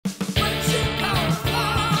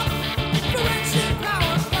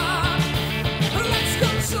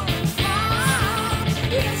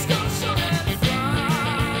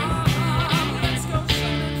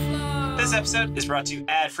episode is brought to you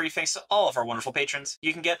ad-free thanks to all of our wonderful patrons.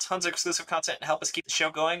 You can get tons of exclusive content and help us keep the show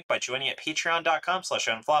going by joining at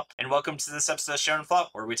patreon.com/ShonenFlop. And welcome to this episode of Shonen Flop,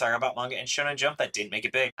 where we talk about manga and Shonen Jump that didn't make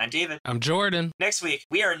it big. I'm David. I'm Jordan. Next week,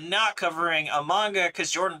 we are not covering a manga,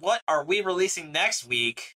 because Jordan, what are we releasing next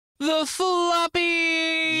week? The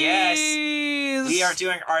Floppies! Yes! We are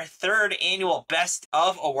doing our third annual Best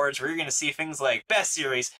of Awards, where you're going to see things like Best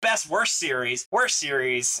Series, Best Worst Series,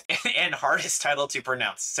 and Hardest Title to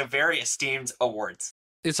Pronounce. So very esteemed awards.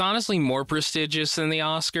 It's honestly more prestigious than the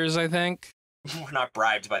Oscars, I think. We're not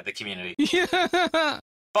bribed by the community. Yeah.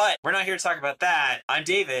 But we're not here to talk about that. I'm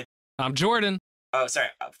David. I'm Jordan. Oh, sorry.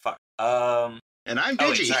 Fuck. And I'm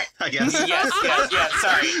Digi, I guess. Yes,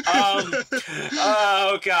 sorry.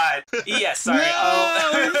 Oh, God. Yes, sorry. No,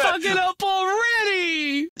 we're fucking up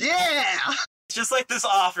already! Yeah! Just like this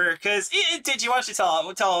offer, because did you want to tell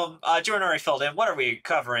him, Jordan already filled in, what are we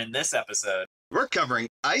covering this episode? We're covering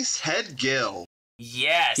Ice-Head Gill.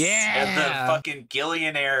 Yes! Yeah! The fucking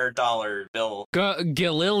Gillionaire dollar bill.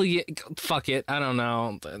 Fuck it, I don't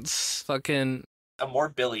know. It's fucking... A more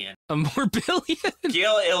billion.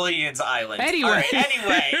 Gil-Illions Island. Anyway.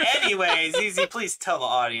 Anyway, Zizi, please tell the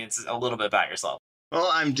audience a little bit about yourself.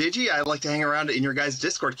 Well, I'm Digi. I like to hang around in your guys'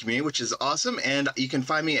 Discord community, which is awesome. And you can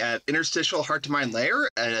find me at Interstitial Heart to Mind Layer,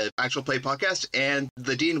 an actual play podcast, and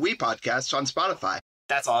the D&We podcast on Spotify.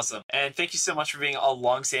 That's awesome. And thank you so much for being a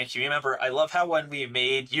long-standing community member. I love how when we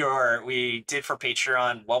did for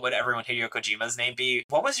Patreon, what would everyone Hideo Kojima's name be?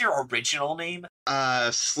 What was your original name?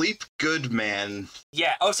 Sleep Goodman.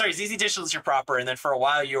 Yeah. Oh, sorry. ZZ Digital is your proper, and then for a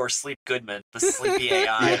while you were Sleep Goodman, the sleepy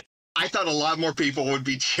AI. Yeah, I thought a lot more people would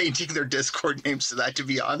be changing their Discord names to that, to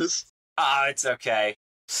be honest. It's okay.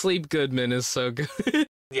 Sleep Goodman is so good.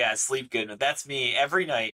 Yeah, Sleep Goodman. That's me every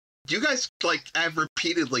night. You guys, have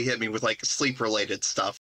repeatedly hit me with, sleep-related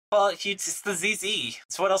stuff. Well, it's the ZZ.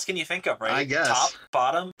 So what else can you think of, right? I guess. Top,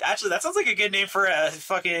 bottom? Actually, that sounds like a good name for a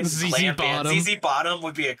fucking glam band. ZZ Bottom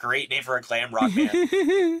would be a great name for a glam rock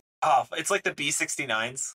band. Oh, it's like the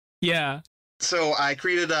B69s. Yeah. So I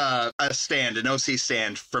created an OC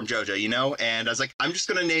stand from JoJo, and I was like, I'm just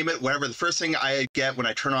going to name it whatever the first thing I get when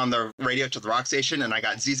I turn on the radio to the rock station, and I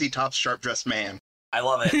got ZZ Top's Sharp Dressed Man. I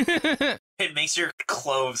love it. It makes your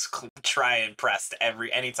clothes try and pressed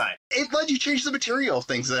anytime. It let you change the material of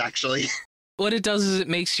things, actually. What it does is it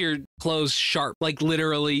makes your clothes sharp, like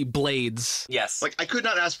literally blades. Yes. I could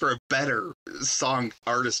not ask for a better song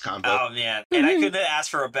artist combo. Oh, man. And I couldn't ask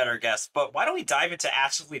for a better guest, but why don't we dive into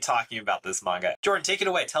actually talking about this manga? Jordan, take it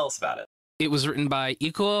away. Tell us about it. It was written by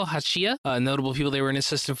Ikuo Hachiya. Notable people they were an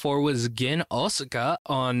assistant for was Gen Osaka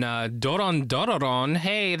on Doron Dororon.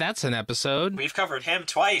 Hey, that's an episode. We've covered him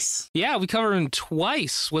twice. Yeah, we covered him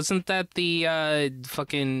twice. Wasn't that the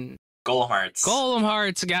fucking... Golem Hearts. Golem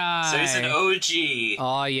Hearts guy. So he's an OG.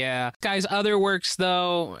 Oh, yeah. Guy's other works,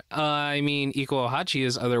 though, Ikuo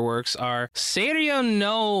Hachiya's other works are Seiryo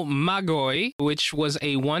no Magoi, which was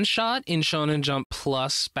a one-shot in Shonen Jump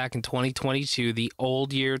Plus back in 2022, the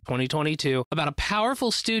old year 2022, about a powerful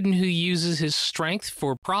student who uses his strength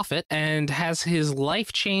for profit and has his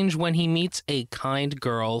life change when he meets a kind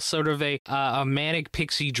girl. Sort of a manic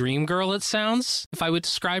pixie dream girl, it sounds, if I would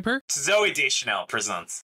describe her. Zoe Deschanel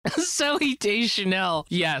presents. Zoe Deschanel.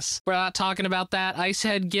 Yes, we're not talking about that.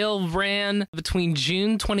 Ice-Head Gill ran between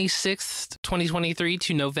June 26th, 2023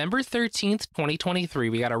 to November 13th, 2023.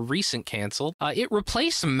 We got a recent canceled. It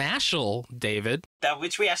replaced Mashal, David.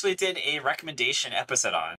 Which we actually did a recommendation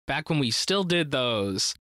episode on. Back when we still did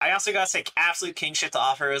those. I also got to say, absolute king shit to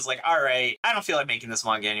offer. It was like, all right, I don't feel like making this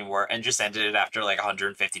manga anymore, and just ended it after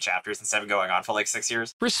 150 chapters instead of going on for 6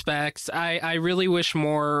 years. Respect. I really wish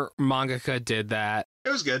more mangaka did that. It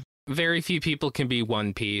was good. Very few people can be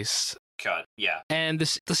One Piece. God, yeah. And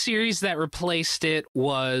the series that replaced it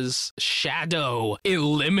was Shadow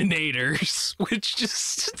Eliminators, which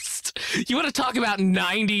just... you want to talk about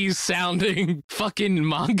 90s sounding fucking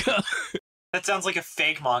manga? That sounds like a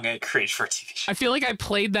fake manga created for a TV show. I feel like I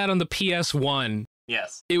played that on the PS1.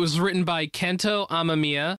 Yes. It was written by Kento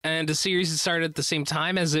Amamiya, and a series that started at the same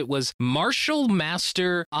time as it was Martial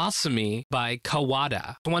Master Asami by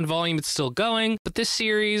Kawada. One volume, it's still going, but this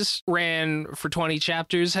series ran for 20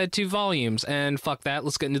 chapters, had 2 volumes, and fuck that,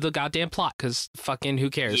 let's get into the goddamn plot, because fucking who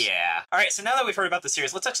cares? Yeah. All right, so now that we've heard about the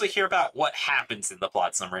series, let's actually hear about what happens in the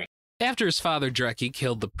plot summary. After his father Dreki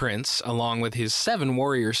killed the prince, along with his 7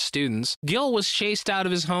 warrior students, Gill was chased out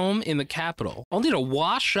of his home in the capital, only to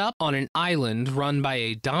wash up on an island run by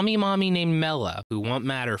a dummy mommy named Mela, who won't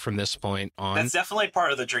matter from this point on. That's definitely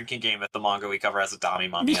part of the drinking game that the manga we cover as a dummy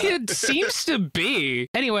mommy. It seems to be.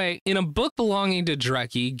 Anyway, in a book belonging to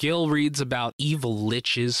Dreki, Gill reads about evil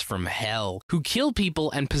liches from hell who kill people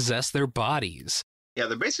and possess their bodies. Yeah,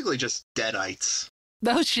 they're basically just deadites.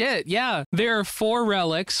 Oh shit, yeah. There are 4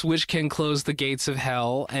 relics which can close the gates of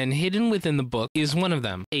hell, and hidden within the book is one of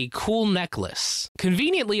them, a cool necklace.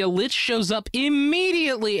 Conveniently, a lich shows up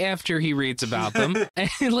immediately after he reads about them,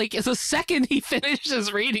 and like the second he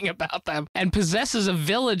finishes reading about them, and possesses a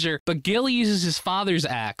villager, but Gill uses his father's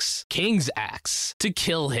axe, King's axe, to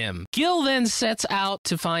kill him. Gill then sets out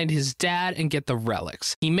to find his dad and get the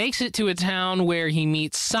relics. He makes it to a town where he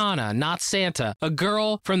meets Sana, not Santa, a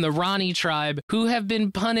girl from the Rani tribe who have been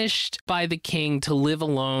punished by the king to live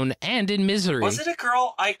alone and in misery. Was it a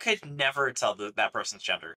girl? I could never tell that person's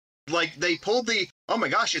gender. Like, they pulled the, oh my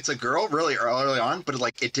gosh, it's a girl really early on, but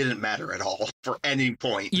like it didn't matter at all for any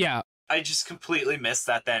point. Yeah. I just completely missed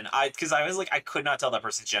that then. Because I was like, I could not tell that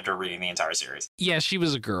person's gender reading the entire series. Yeah, she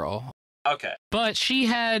was a girl. Okay. But she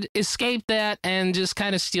had escaped that and just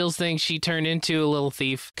kind of steals things. She turned into a little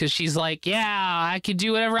thief because she's like, yeah, I can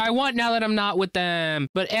do whatever I want now that I'm not with them.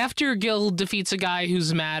 But after Gill defeats a guy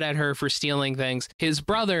who's mad at her for stealing things, his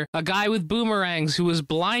brother, a guy with boomerangs who was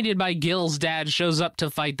blinded by Gill's dad, shows up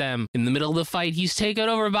to fight them. In the middle of the fight, he's taken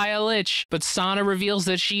over by a lich, but Sana reveals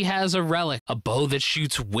that she has a relic, a bow that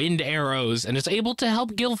shoots wind arrows, and is able to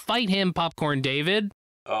help Gill fight him, Popcorn David.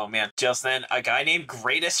 Oh man, just then, a guy named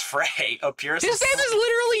Greatest Frey appears. His name is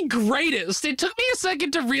literally Greatest. It took me a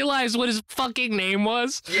second to realize what his fucking name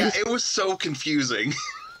was. Yeah, it was so confusing.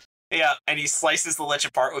 Yeah, and he slices the lich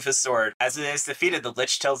apart with his sword. As it is defeated, the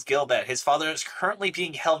lich tells Gill that his father is currently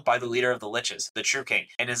being held by the leader of the liches, the True King,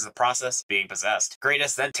 and is in the process of being possessed.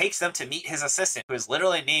 Greatest then takes them to meet his assistant, who is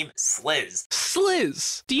literally named Sliz.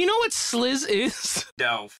 Sliz. Do you know what Sliz is?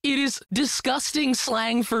 No. It is disgusting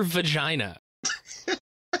slang for vagina.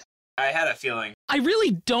 I had a feeling. I really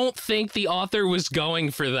don't think the author was going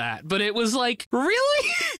for that, but it was like, really?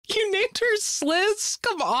 You named her Sliz?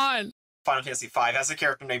 Come on. Final Fantasy V has a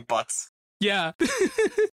character named Butts. Yeah.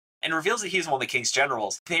 And reveals that he's one of the king's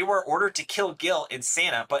generals. They were ordered to kill Gill and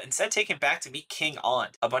Santa, but instead take him back to meet King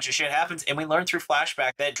Ond. A bunch of shit happens, and we learn through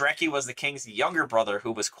flashback that Dreki was the king's younger brother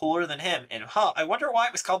who was cooler than him, and I wonder why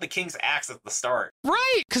it was called the king's axe at the start.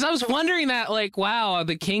 Right, because I was wondering that, like, wow,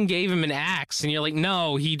 the king gave him an axe, and you're like,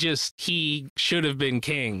 no, he should have been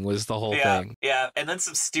king, was the whole thing. Yeah, and then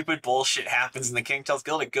some stupid bullshit happens, and the king tells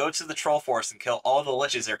Gill to go to the troll forest and kill all the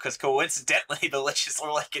liches there, because coincidentally, the liches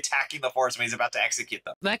were, like, attacking the forest when he's about to execute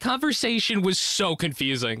them. That conversation was so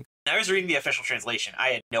confusing. I was reading the official translation. I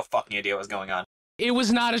had no fucking idea what was going on. It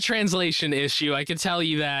was not a translation issue, I can tell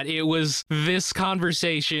you that. It was, this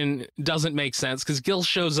conversation doesn't make sense, because Gill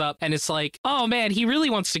shows up, and it's like, oh man, he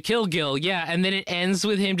really wants to kill Gill, yeah, and then it ends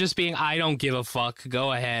with him just being, I don't give a fuck,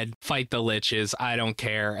 go ahead, fight the liches, I don't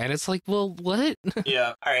care. And it's like, well, what?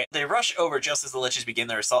 Yeah. Alright, they rush over just as the liches begin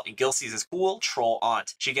their assault, and Gill sees his cool troll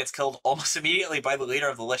aunt. She gets killed almost immediately by the leader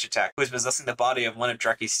of the lich attack, who is possessing the body of one of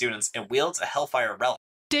Dreki's students, and wields a Hellfire relic.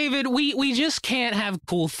 David, we just can't have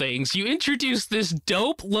cool things. You introduced this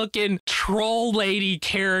dope-looking troll lady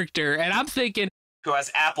character, and I'm thinking... Who has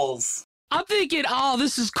apples. I'm thinking, oh,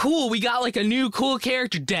 this is cool. We got, like, a new cool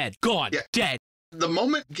character. Dead. Gone. Yeah. Dead. The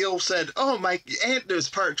moment Gill said, oh, my aunt is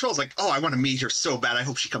part of trolls, like, oh, I want to meet her so bad. I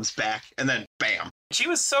hope she comes back. And then, bam. She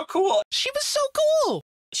was so cool. She was so cool.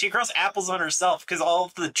 She grows apples on herself, because all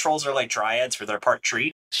of the trolls are, like, dryads for their part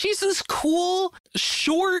tree. She's this cool,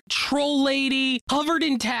 short troll lady, covered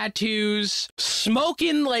in tattoos,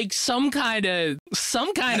 smoking like some kind of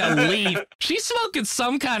leaf. She's smoking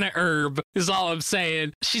some kind of herb, is all I'm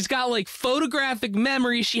saying. She's got like photographic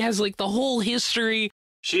memory. She has like the whole history.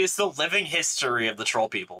 She is the living history of the troll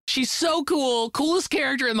people. She's so cool. Coolest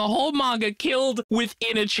character in the whole manga, killed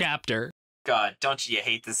within a chapter. God, don't you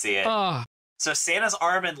hate to see it? Oh. So Santa's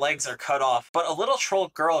arm and legs are cut off, but a little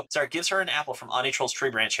troll girl gives her an apple from Auntie Troll's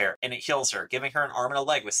tree branch hair, and it heals her, giving her an arm and a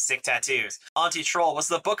leg with sick tattoos. Auntie Troll was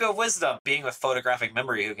the Book of Wisdom, being with photographic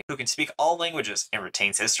memory who can speak all languages and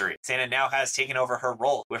retains history. Santa now has taken over her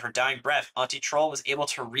role. With her dying breath, Auntie Troll was able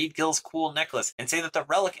to read Gill's cool necklace and say that the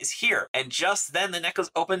relic is here. And just then the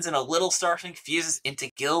necklace opens and a little starfling fuses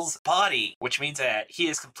into Gill's body, which means that he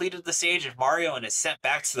has completed the stage of Mario and is sent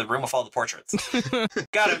back to the room with all the portraits.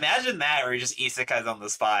 God, imagine that, where he just isekais on the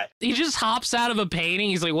spot. He just hops out of a painting.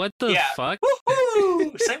 He's like, what the fuck?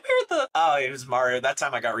 Woo-hoo! Same here with the... Oh, it was Mario. That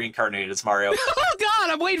time I got reincarnated as Mario. Oh god,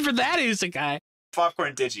 I'm waiting for that isekai.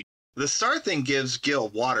 Popcorn Digi. The star thing gives Gill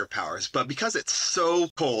water powers, but because it's so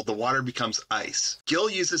cold, the water becomes ice. Gill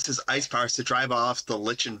uses his ice powers to drive off the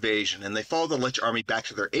Lich invasion, and they follow the Lich army back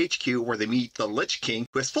to their HQ, where they meet the Lich King,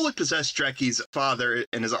 who has fully possessed Dreki's father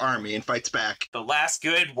and his army, and fights back. The last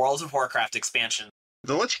good World of Warcraft expansion.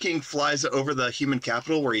 The Lich King flies over the human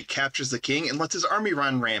capital where he captures the king and lets his army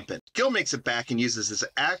run rampant. Gill makes it back and uses his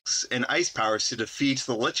axe and ice powers to defeat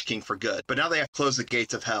the Lich King for good, but now they have closed the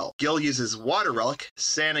gates of hell. Gill uses water relic,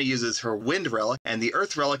 Sana uses her wind relic, and the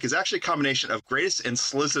earth relic is actually a combination of Greatest and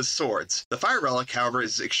Sliz's swords. The fire relic, however,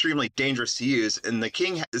 is extremely dangerous to use, and the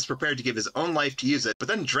king is prepared to give his own life to use it, but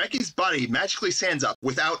then Dreki's body magically stands up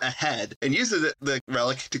without a head and uses the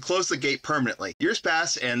relic to close the gate permanently. Years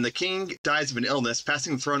pass, and the king dies of an illness,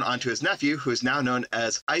 passing the throne onto his nephew, who is now known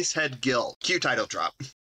as Ice-Head Gill. Cue title drop.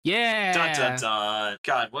 Yeah. Dun dun dun.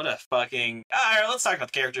 God, what a fucking... Alright, let's talk about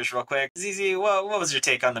the characters real quick. ZZ, what was your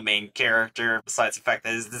take on the main character, besides the fact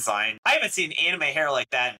that his design? I haven't seen anime hair like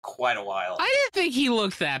that in quite a while. I didn't think he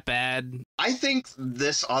looked that bad. I think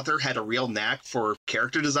this author had a real knack for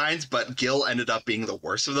character designs, but Gill ended up being the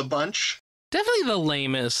worst of the bunch. Definitely the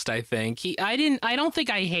lamest, I think. I don't think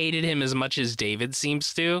I hated him as much as David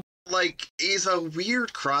seems to. Like, he's a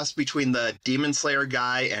weird cross between the Demon Slayer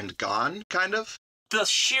guy and Gon, kind of. The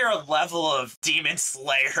sheer level of Demon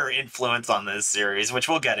Slayer influence on this series, which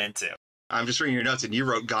we'll get into. I'm just reading your notes, and you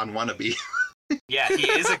wrote Gon wannabe. Yeah, he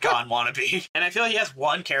is a Gon wannabe. And I feel he has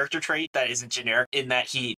one character trait that isn't generic, in that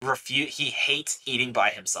he hates eating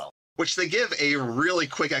by himself. Which they give a really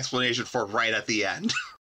quick explanation for right at the end.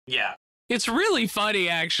 Yeah. It's really funny,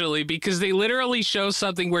 actually, because they literally show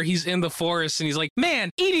something where he's in the forest and he's like, man,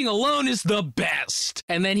 eating alone is the best.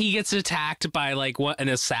 And then he gets attacked by, like, an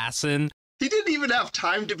assassin. He didn't even have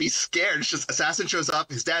time to be scared. It's just assassin shows up,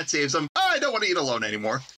 his dad saves him. Oh, I don't want to eat alone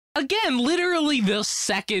anymore. Again, literally the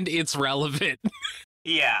second it's relevant.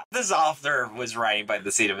 Yeah, this author was writing by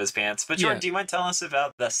the seat of his pants. But Jordan, Yeah. do you mind telling us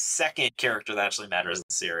about the second character that actually matters in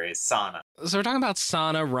the series, Sana? So we're talking about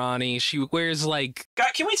Sana Rani. She wears, like...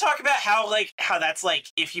 God, can we talk about how that's like,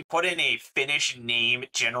 if you put in a Finnish name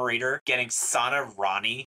generator, getting Sana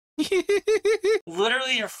Rani?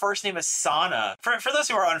 Literally, her first name is Sana. For those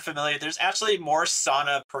who are unfamiliar, there's actually more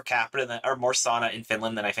Sana per capita or more Sana in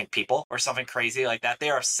Finland than I think people, or something crazy like that. They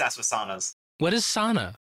are obsessed with saunas. What is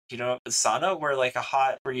Sana? You know, sauna,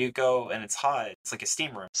 where you go and it's hot. It's like a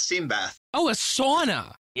steam room. Steam bath. Oh, a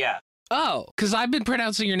sauna. Yeah. Oh, because I've been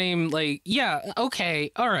pronouncing your name like, yeah,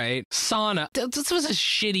 okay, all right, Sana. This was a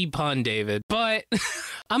shitty pun, David, but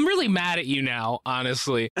I'm really mad at you now,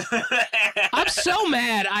 honestly. I'm so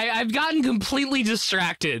mad. I've gotten completely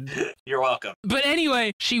distracted. You're welcome. But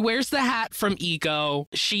anyway, she wears the hat from Ikuo.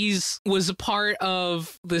 Was a part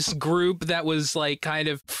of this group that was like kind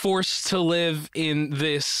of forced to live in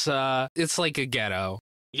this, it's like a ghetto.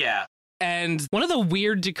 Yeah. And one of the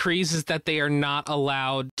weird decrees is that they are not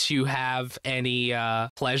allowed to have any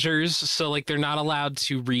pleasures. So, like, they're not allowed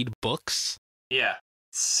to read books. Yeah.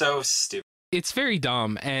 So stupid. It's very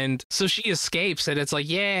dumb. And so she escapes, and it's like,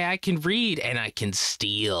 yeah, I can read and I can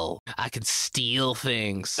steal. I can steal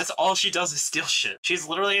things. That's all she does is steal shit. She's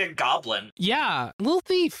literally a goblin. Yeah, little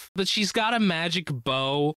thief. But she's got a magic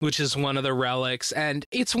bow, which is one of the relics. And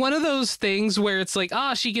it's one of those things where it's like,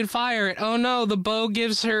 she can fire it. Oh no, the bow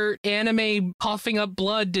gives her anime coughing up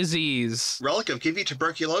blood disease. Relic of give you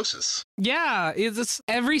tuberculosis. Yeah, it's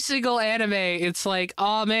every single anime. It's like,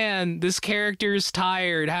 oh man, this character's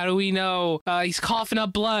tired. How do we know? He's coughing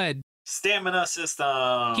up blood. Stamina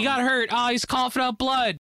system. He got hurt. Oh, he's coughing up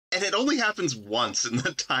blood. And it only happens once in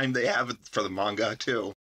the time they have it for the manga,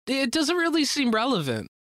 too. It doesn't really seem relevant.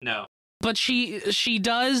 No. But she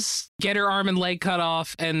does get her arm and leg cut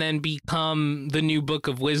off and then become the new Book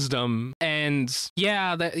of Wisdom. And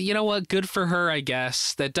yeah, you know what? Good for her, I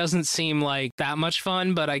guess. That doesn't seem like that much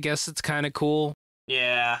fun, but I guess it's kind of cool.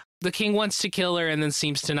 Yeah. The king wants to kill her and then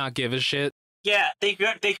seems to not give a shit. Yeah, they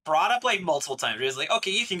brought up like multiple times. It was like,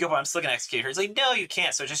 okay, you can go, but I'm still gonna execute her. It's like, no, you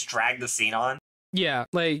can't. So just drag the scene on. Yeah,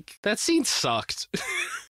 like that scene sucked.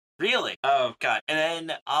 Really? Oh god. And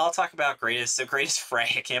then I'll talk about Greatest. So Greatest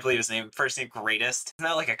Frey, I can't believe his name. First name Greatest. Isn't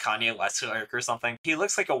that like a Kanye West lyric or something? He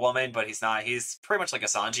looks like a woman, but he's not. He's pretty much like a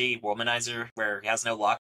Sanji womanizer, where he has no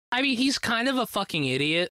luck. I mean, he's kind of a fucking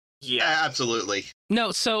idiot. Yeah. Absolutely.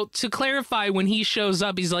 No, so to clarify, when he shows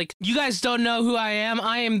up, he's like, you guys don't know who I am?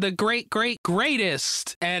 I am the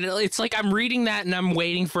greatest. And it's like I'm reading that and I'm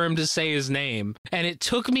waiting for him to say his name. And it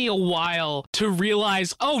took me a while to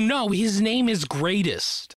realize, oh no, his name is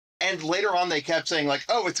Greatest. And later on, they kept saying, like,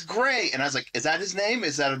 oh, it's Gray. And I was like, is that his name?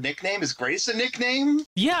 Is that a nickname? Is Greatest a nickname?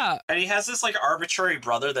 Yeah. And he has this like arbitrary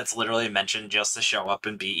brother that's literally mentioned just to show up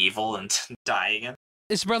and be evil and die again.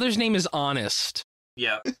 His brother's name is Honest.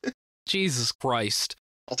 Yeah. Jesus Christ.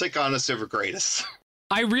 I'll take honest over greatest.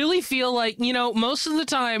 I really feel like, most of the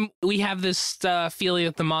time we have this feeling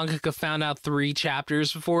that the mangaka found out 3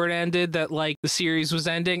 chapters before it ended, that, like, the series was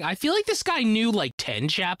ending. I feel like this guy knew, like, 10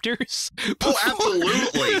 chapters. Oh,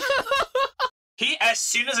 absolutely. As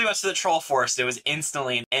soon as we went to the Troll Forest, it was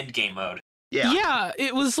instantly in endgame mode. Yeah. Yeah,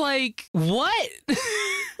 it was like, what?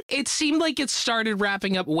 It seemed like it started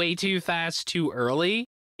wrapping up way too fast, too early.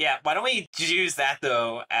 Yeah, why don't we use that,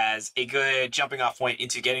 though, as a good jumping off point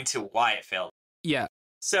into getting to why it failed. Yeah.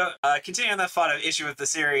 So, continuing on that thought of issue with the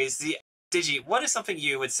series, Digi, what is something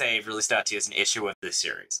you would say really stood out to you as an issue with this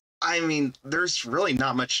series? I mean, there's really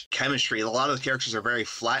not much chemistry. A lot of the characters are very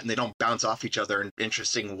flat and they don't bounce off each other in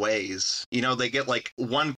interesting ways. They get like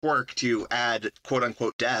one quirk to add quote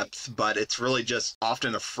unquote depth, but it's really just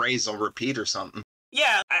often a phrase they'll repeat or something.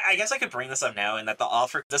 Yeah, I guess I could bring this up now in that the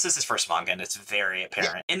author, this is his first manga, and it's very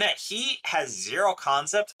apparent, in that he has zero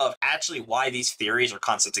concept of actually why these theories or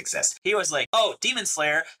concepts exist. He was like, oh, Demon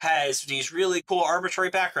Slayer has these really cool arbitrary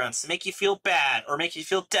backgrounds to make you feel bad or make you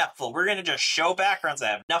feel depthful. We're going to just show backgrounds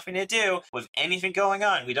that have nothing to do with anything going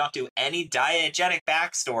on. We don't do any diegetic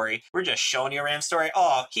backstory. We're just showing you a random story.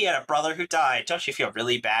 Oh, he had a brother who died. Don't you feel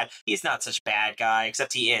really bad? He's not such a bad guy,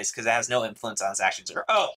 except he is, because it has no influence on his actions. Or,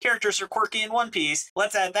 oh, characters are quirky in One Piece.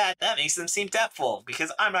 Let's add that. That makes them seem depthful,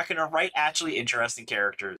 because I'm not going to write actually interesting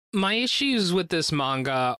characters. My issues with this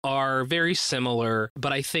manga are very similar,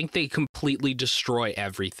 but I think they completely destroy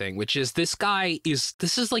everything, which is this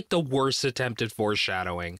is like the worst attempted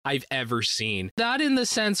foreshadowing I've ever seen. Not in the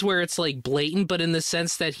sense where it's like blatant, but in the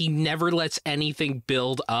sense that he never lets anything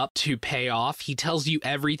build up to pay off. He tells you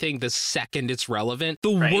everything the second it's relevant.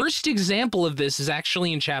 The worst example of this is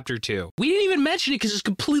actually in chapter 2. We didn't even mention it because it's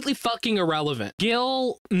completely fucking irrelevant.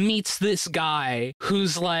 Gill meets this guy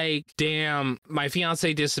who's like, damn, my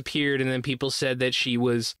fiance disappeared, and then people said that she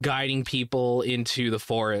was guiding people into the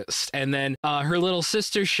forest. And then her little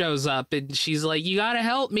sister shows up and she's like, you gotta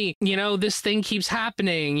help me. This thing keeps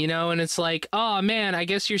happening, and it's like, oh man, I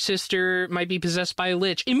guess your sister might be possessed by a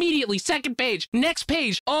lich. Immediately, second page, next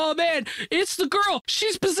page, oh man, it's the girl.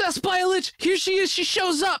 She's possessed by a lich. Here she is. She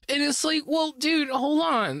shows up. And it's like, well, dude, hold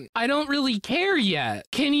on. I don't really care yet.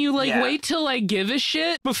 Can you wait till I give a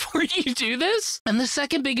shit before you do this? And the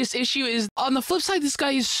second biggest issue is, on the flip side, this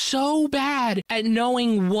guy is so bad at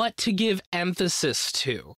knowing what to give emphasis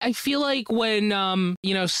to. I feel like when,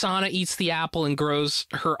 Sana eats the apple and grows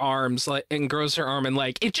her arm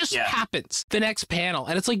and it just happens the next panel.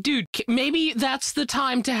 And it's like, dude, maybe that's the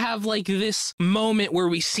time to have this moment where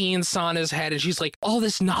we see in Sana's head and she's like, all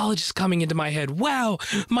this knowledge is coming into my head. Wow,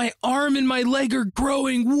 my arm and my leg are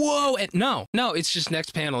growing. Whoa. And no, it's just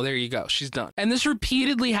next panel. There you go. She's done. And this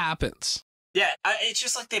repeatedly happens. Yeah, it's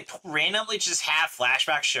just like they randomly just have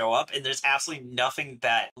flashbacks show up, and there's absolutely nothing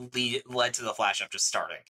that led to the flashback just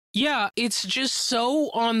starting. Yeah, it's just so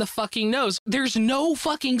on the fucking nose. There's no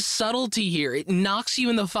fucking subtlety here. It knocks you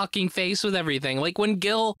in the fucking face with everything. Like when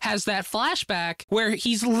Gill has that flashback where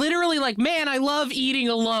he's literally like, man, I love eating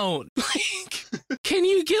alone. Can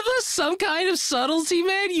you give us some kind of subtlety,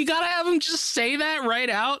 man? You gotta have him just say that right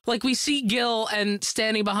out. Like we see Gill and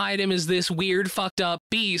standing behind him is this weird fucked up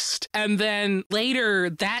beast. And then later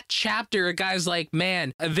that chapter, a guy's like,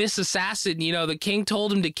 man, this assassin, the king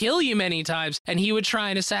told him to kill you many times and he would try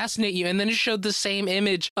and assassinate you, and then it showed the same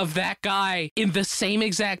image of that guy in the same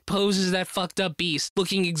exact pose as that fucked up beast,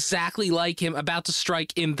 looking exactly like him, about to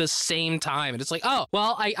strike in the same time. And it's like, oh,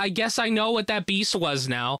 well, I guess I know what that beast was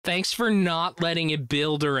now. Thanks for not letting it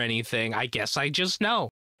build or anything. I guess I just know.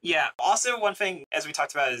 Yeah. Also, one thing, as we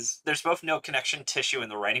talked about, is there's both no connection tissue in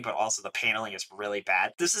the writing, but also the paneling is really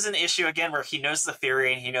bad. This is an issue, again, where he knows the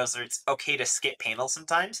theory and he knows that it's okay to skip panels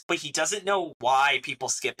sometimes, but he doesn't know why people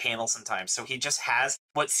skip panels sometimes. So he just has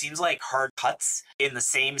what seems like hard cuts in the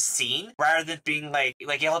same scene, rather than being like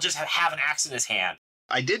he'll just have an axe in his hand.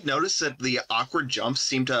 I did notice that the awkward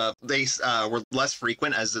jumps were less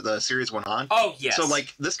frequent as the series went on. Oh, yes. So,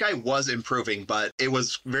 this guy was improving, but it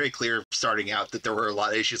was very clear starting out that there were a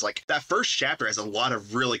lot of issues. Like, that first chapter has a lot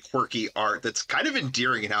of really quirky art that's kind of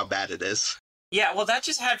endearing in how bad it is. Yeah, well, that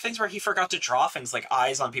just had things where he forgot to draw things like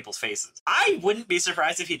eyes on people's faces. I wouldn't be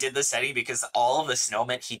surprised if he did this setting because all of the snow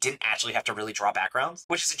meant he didn't actually have to really draw backgrounds,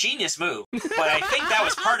 which is a genius move. But I think that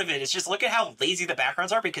was part of it. It's just look at how lazy the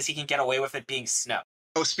backgrounds are because he can get away with it being snow.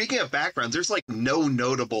 Oh, speaking of backgrounds, there's no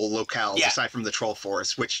notable locales aside from the Troll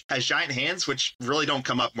Forest, which has giant hands, which really don't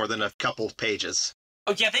come up more than a couple pages.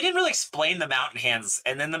 Oh, yeah, they didn't really explain the mountain hands,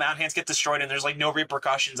 and then the mountain hands get destroyed, and there's no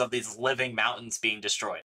repercussions of these living mountains being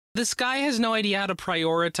destroyed. This guy has no idea how to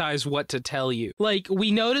prioritize what to tell you. Like,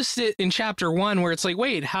 we noticed it in chapter 1 where it's like,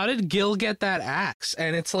 wait, how did Gill get that axe?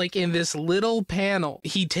 And it's like in this little panel,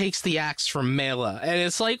 he takes the axe from Mela. And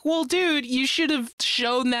it's like, well, dude, you should have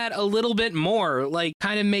shown that a little bit more. Like,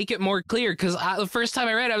 kind of make it more clear. Because the first time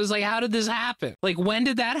I read it, I was like, how did this happen? Like, when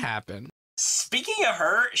did that happen? Speaking of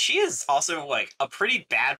her, she is also, like, a pretty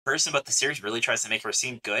bad person, but the series really tries to make her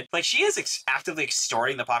seem good. Like, she is actively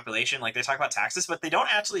extorting the population. Like, they talk about taxes, but they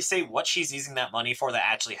don't actually say what she's using that money for that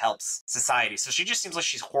actually helps society. So she just seems like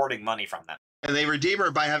she's hoarding money from them. And they redeem her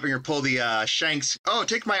by having her pull the Shanks, oh,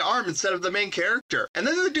 take my arm instead of the main character. And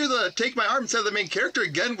then they do the take my arm instead of the main character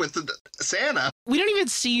again with the Sana. We don't even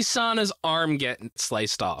see Sana's arm get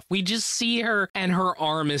sliced off. We just see her and her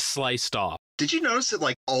arm is sliced off. Did you notice that,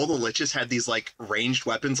 like, all the liches had these, like, ranged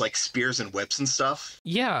weapons, like spears and whips and stuff?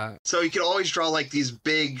 Yeah. So you could always draw, like, these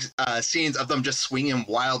big scenes of them just swinging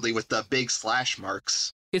wildly with the big slash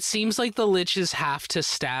marks. It seems like the liches have to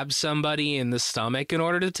stab somebody in the stomach in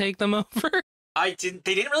order to take them over. They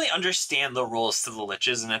didn't really understand the rules to the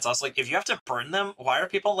liches, and it's also like, if you have to burn them, why are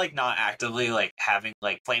people, like, not actively, like, having,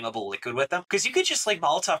 like, flammable liquid with them? Because you could just, like,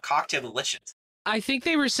 Molotov cocktail the liches. I think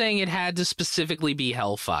they were saying it had to specifically be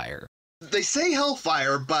hellfire. They say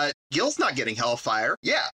hellfire, but Gill's not getting hellfire.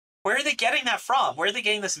 Yeah. Where are they getting that from? Where are they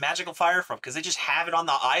getting this magical fire from? Because they just have it on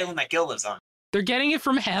the island that Gill lives on. They're getting it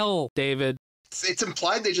from hell, David. It's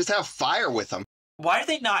implied they just have fire with them. Why are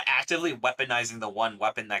they not actively weaponizing the one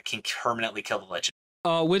weapon that can permanently kill the lich?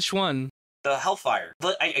 Which one? The hellfire.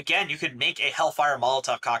 Again, you could make a hellfire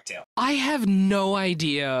Molotov cocktail. I have no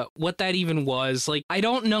idea what that even was. Like, I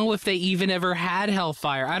don't know if they even ever had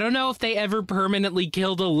hellfire. I don't know if they ever permanently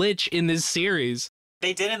killed a lich in this series.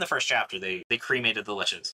 They did in the first chapter. They cremated the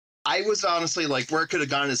liches. I was honestly like, where it could have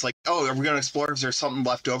gone is like, oh, are we going to explore if there's something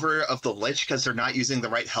left over of the lich because they're not using the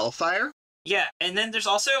right hellfire? Yeah, and then there's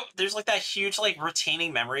like that huge, like,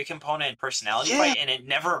 retaining memory component and personality fight, and it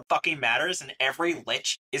never fucking matters, and every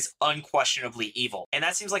lich is unquestionably evil. And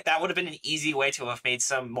that seems like that would have been an easy way to have made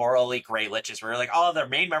some morally gray liches, where you're like, oh, their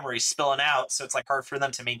main memory's spilling out, so it's, like, hard for them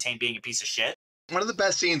to maintain being a piece of shit. One of the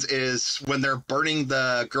best scenes is when they're burning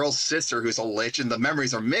the girl's sister, who's a lich, and the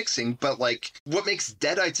memories are mixing. But, like, what makes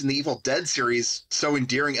Deadites in the Evil Dead series so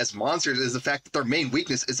endearing as monsters is the fact that their main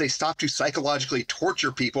weakness is they stop to psychologically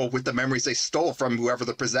torture people with the memories they stole from whoever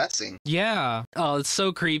they're possessing. Yeah. Oh, it's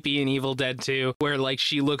so creepy in Evil Dead 2, where, like,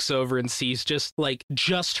 she looks over and sees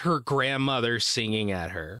just her grandmother singing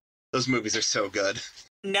at her. Those movies are so good.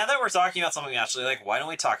 Now that we're talking about something actually, like, why don't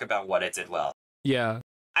we talk about what it did well? Yeah.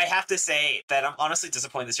 I have to say that I'm honestly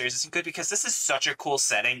disappointed the series isn't good because this is such a cool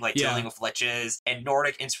setting, like dealing with liches, and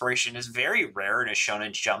Nordic inspiration is very rare in a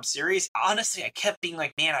Shonen Jump series. Honestly, I kept being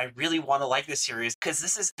like, man, I really want to like this series because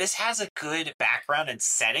this has a good background and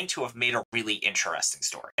setting to have made a really interesting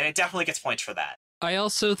story. And it definitely gets points for that. I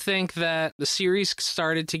also think that the series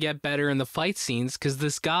started to get better in the fight scenes because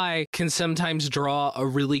this guy can sometimes draw a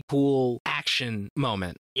really cool action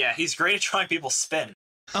moment. Yeah, he's great at drawing people spin.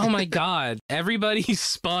 Oh my god, everybody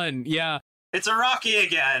spun, yeah. It's a Rocky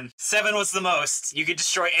again. 7 was the most. You could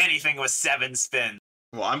destroy anything with 7 spin.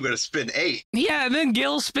 Well, I'm going to spin 8. Yeah, and then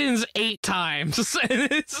Gill spins 8 times. And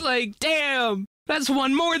it's like, damn, that's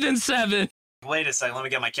one more than 7. Wait a second, let me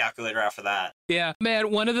get my calculator out for that. Yeah,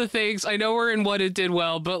 man, one of the things, I know we're in what it did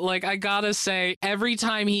well, but, like, I gotta say, every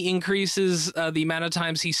time he increases the amount of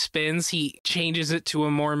times he spins, he changes it to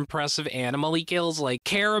a more impressive animal he kills, like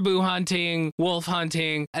caribou hunting, wolf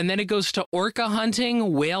hunting, and then it goes to orca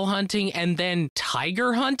hunting, whale hunting, and then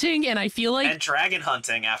tiger hunting, and I feel like... And dragon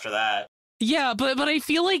hunting after that. Yeah, but I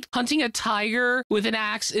feel like hunting a tiger with an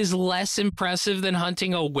axe is less impressive than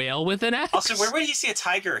hunting a whale with an axe. Also, where would you see a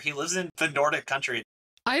tiger? He lives in the Nordic country.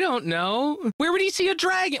 I don't know. Where would he see a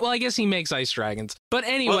dragon? Well, I guess he makes ice dragons. But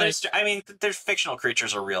anyway. Well, there's fictional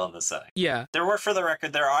creatures are real in this setting. Yeah. For the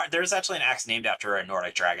record, there's actually an axe named after a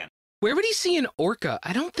Nordic dragon. Where would he see an orca?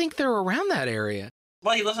 I don't think they're around that area.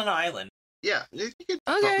 Well, he lives on an island. Yeah, you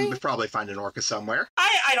could probably find an orca somewhere.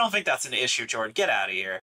 I don't think that's an issue, Jordan. Get out of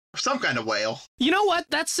here. Some kind of whale. You know what?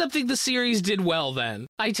 That's something the series did well then.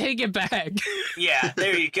 I take it back. Yeah,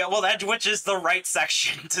 there you go. Well, which is the right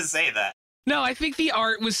section to say that. No, I think the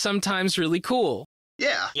art was sometimes really cool.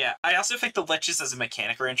 Yeah. Yeah, I also think the liches as a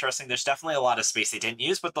mechanic are interesting. There's definitely a lot of space they didn't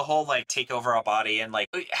use, but the whole, like, take over a body and, like,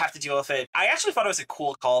 have to deal with it. I actually thought it was a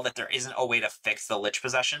cool call that there isn't a way to fix the lich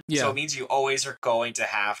possession. Yeah. So it means you always are going to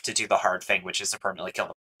have to do the hard thing, which is to permanently kill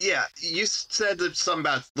them. Yeah, you said something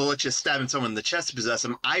about the liches stabbing someone in the chest to possess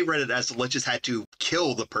them. I read it as the liches had to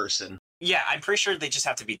kill the person. Yeah, I'm pretty sure they just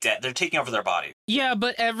have to be dead. They're taking over their body. Yeah,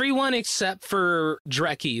 but everyone except for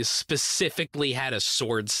Drekkies specifically had a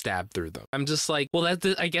sword stabbed through them. I'm just like, well,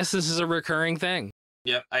 I guess this is a recurring thing.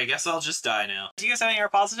 Yep, I guess I'll just die now. Do you guys have any other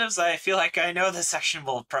positives? I feel like I know this section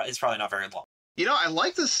is probably not very long. You know, I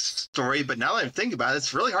like this story, but now that I'm thinking about it,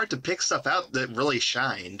 it's really hard to pick stuff out that really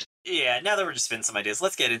shined. Yeah, now that we're just spinning some ideas,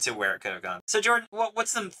 let's get into where it could have gone. So, Jordan,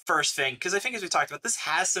 what's the first thing? Because I think as we talked about, this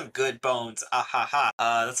has some good bones.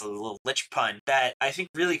 That's a little lich pun that I think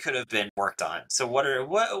really could have been worked on. So what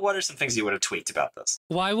are some things you would have tweaked about this?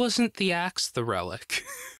 Why wasn't the axe the relic?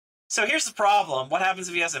 So here's the problem. What happens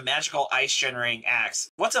if he has a magical ice-generating axe?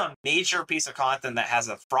 What's a major piece of content that has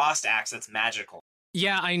a frost axe that's magical?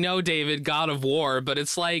 Yeah, I know, David, God of War, but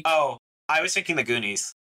it's like... Oh, I was thinking the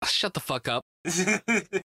Goonies. Shut the fuck up.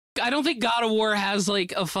 I don't think God of War has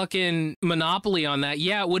like a fucking monopoly on that.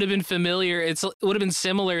 Yeah, it would have been familiar. It would have been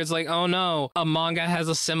similar. It's like, oh no, a manga has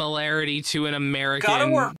a similarity to an American. God of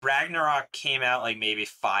War Ragnarok came out like maybe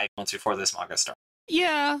 5 months before this manga started.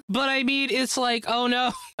 Yeah, but I mean, it's like, oh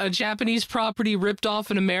no, a Japanese property ripped off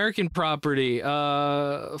an American property.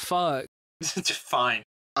 Fuck. Fine.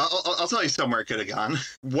 I'll tell you somewhere it could have gone.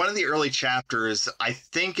 One of the early chapters, I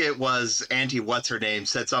think it was Auntie What's-Her-Name,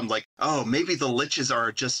 said something like, oh, maybe the Liches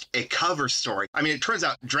are just a cover story. I mean, it turns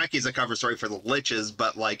out Dreki's a cover story for the Liches,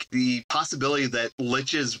 but like the possibility that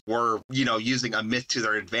Liches were, you know, using a myth to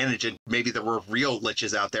their advantage and maybe there were real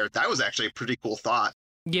Liches out there, that was actually a pretty cool thought.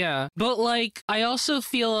 Yeah, but like, I also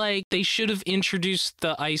feel like they should have introduced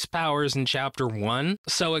the ice powers in chapter 1.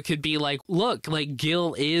 So it could be like, look, like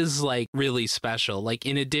Gill is like really special, like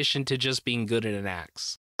in addition to just being good at an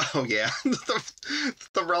axe. Oh yeah,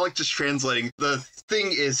 the relic just translating, the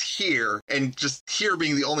thing is here, and just here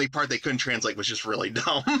being the only part they couldn't translate was just really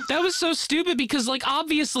dumb. That was so stupid because like,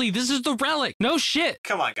 obviously this is the relic. No shit.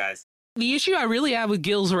 Come on, guys. The issue I really have with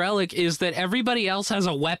Gill's relic is that everybody else has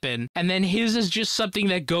a weapon, and then his is just something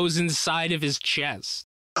that goes inside of his chest.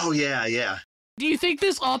 Oh, yeah, yeah. Do you think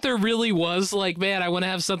this author really was like, man, I want to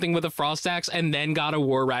have something with a frost axe, and then God of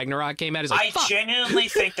War Ragnarok came out? He's like, I genuinely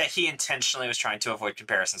think that he intentionally was trying to avoid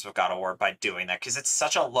comparisons with God of War by doing that, because it's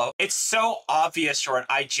so obvious, Jordan.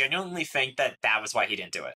 I genuinely think that was why he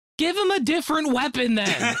didn't do it. Give him a different weapon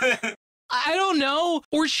then. I don't know.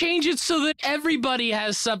 Or change it so that everybody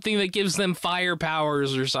has something that gives them fire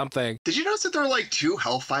powers or something. Did you notice that there are like 2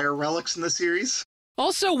 Hellfire relics in the series?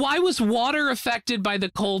 Also, why was water affected by the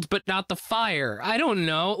cold but not the fire? I don't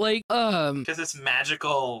know. Like, because it's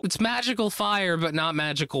magical. It's magical fire but not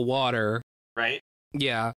magical water. Right?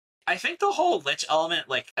 Yeah. I think the whole lich element,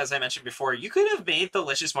 like, as I mentioned before, you could have made the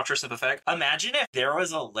liches much more sympathetic. Imagine if there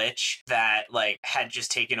was a lich that, like, had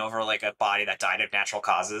just taken over, like, a body that died of natural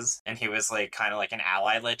causes, and he was, like, kind of like an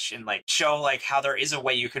ally lich, and, like, show, like, how there is a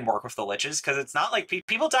way you can work with the liches, because it's not like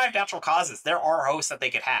people die of natural causes. There are hosts that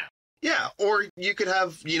they could have. Yeah, or you could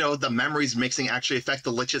have, you know, the memories mixing actually affect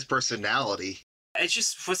the lich's personality. It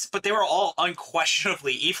just was, but they were all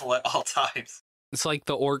unquestionably evil at all times. It's like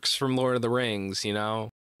the orcs from Lord of the Rings, you know?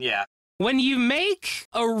 Yeah. When you make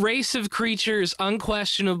a race of creatures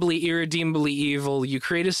unquestionably irredeemably evil, you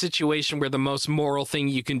create a situation where the most moral thing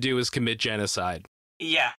you can do is commit genocide.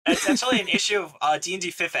 Yeah, essentially an issue of D&D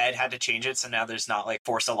 5th Ed had to change it, so now there's not like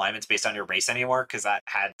forced alignments based on your race anymore, because that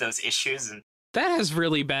had those issues. And that has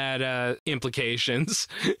really bad implications.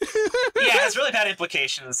 Yeah, it has really bad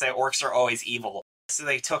implications that orcs are always evil. So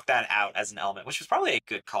they took that out as an element, which was probably a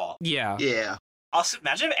good call. Yeah. Yeah. Also,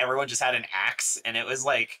 imagine if everyone just had an axe, and it was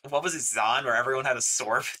like, what was it, Zon, where everyone had a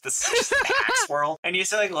sword, this just axe world, and you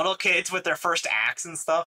see like little kids with their first axe and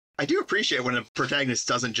stuff. I do appreciate when a protagonist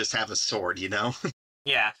doesn't just have a sword, you know?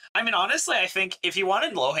 Yeah. I mean, honestly, I think if you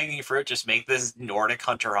wanted low-hanging fruit, just make this Nordic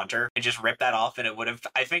Hunter Hunter and just rip that off, and it would have,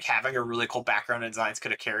 I think having a really cool background and designs could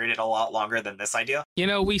have carried it a lot longer than this idea. You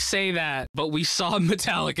know, we say that, but we saw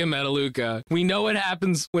Metallica Metaluca. We know what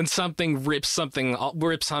happens when something rips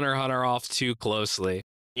Hunter Hunter off too closely.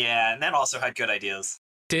 Yeah, and that also had good ideas.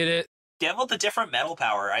 Did it? Yeah, well, the different metal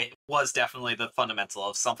power was definitely the fundamental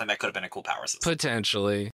of something that could have been a cool power system.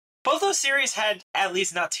 Potentially. Both those series had at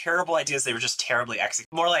least not terrible ideas, they were just terribly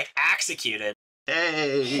more like executed.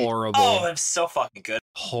 Hey! Horrible. Oh, I'm so fucking good.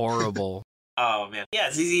 Horrible. Oh, man.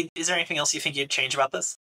 Yeah, ZZ, is there anything else you think you'd change about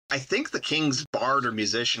this? I think the king's bard or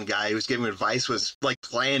musician guy who was giving advice was, like,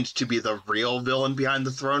 planned to be the real villain behind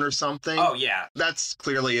the throne or something. Oh, yeah. That's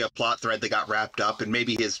clearly a plot thread that got wrapped up, and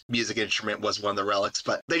maybe his music instrument was one of the relics,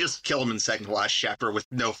 but they just kill him in the second to last chapter with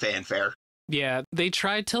no fanfare. Yeah, they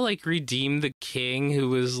tried to, like, redeem the king who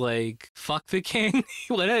was like, fuck the king.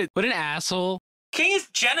 What an asshole. King has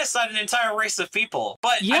genocided an entire race of people.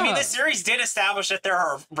 But, I mean, this series did establish that there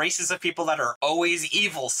are races of people that are always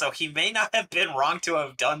evil, so he may not have been wrong to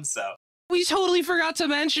have done so. We totally forgot to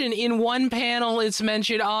mention, in one panel, it's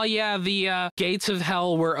mentioned, oh yeah, the gates of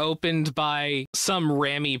hell were opened by some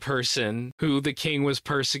Rami person who the king was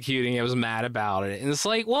persecuting and was mad about it. And it's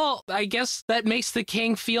like, well, I guess that makes the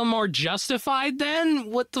king feel more justified then?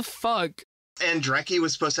 What the fuck? And Dreki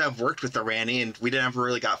was supposed to have worked with the Rani, and we never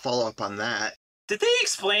really got follow-up on that. Did they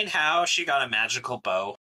explain how she got a magical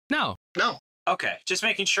bow? No. No. Okay, just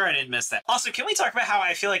making sure I didn't miss that. Also, can we talk about how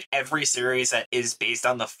I feel like every series that is based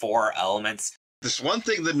on the 4 elements? There's one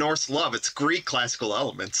thing the Norse love, it's Greek classical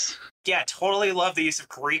elements. Yeah, totally love the use of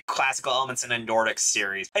Greek classical elements in a Nordic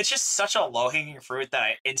series. It's just such a low-hanging fruit that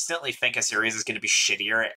I instantly think a series is going to be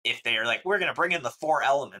shittier if they're like, we're going to bring in the 4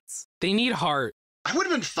 elements. They need heart. I would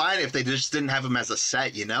have been fine if they just didn't have them as a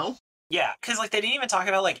set, you know? Yeah, because like they didn't even talk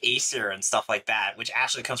about like Aesir and stuff like that, which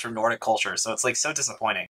actually comes from Nordic culture, so it's like so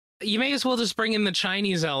disappointing. You may as well just bring in the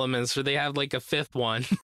Chinese elements, or they have like a 5th one.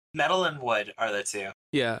 Metal and wood are the 2.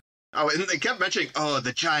 Yeah. Oh, and they kept mentioning, oh,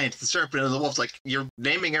 the giant, the serpent, and the wolf. Like, you're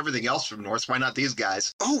naming everything else from Norse. Why not these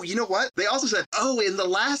guys? Oh, you know what? They also said, oh, in the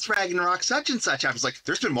last Ragnarok, such and such. I was like,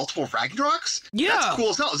 there's been multiple Ragnaroks? Yeah. That's cool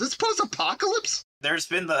as hell. Is this post-apocalypse? There's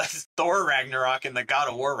been the Thor Ragnarok and the God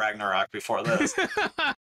of War Ragnarok before this.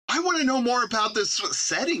 I want to know more about this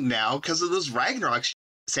setting now because of those Ragnaroks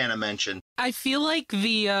Santa mentioned. I feel like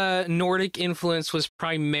the Nordic influence was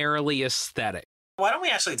primarily aesthetic. Why don't we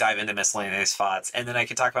actually dive into miscellaneous thoughts, and then I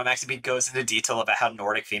can talk about MaxyBee goes into detail about how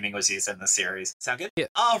Nordic theming was used in the series. Sound good? Yeah.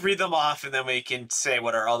 I'll read them off, and then we can say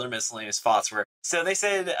what our other miscellaneous thoughts were. So they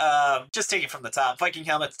said, just take it from the top, Viking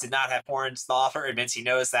helmets did not have horns. The author admits he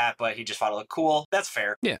knows that, but he just thought it looked cool. That's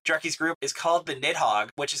fair. Yeah. Dreki's group is called the Nidhogg,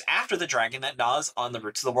 which is after the dragon that gnaws on the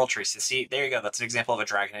roots of the world tree. So see, there you go. That's an example of a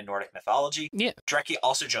dragon in Nordic mythology. Yeah. Dreki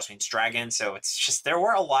also just means dragon, so it's just, there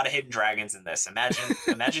were a lot of hidden dragons in this.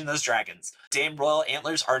 Imagine those dragons. Dame royal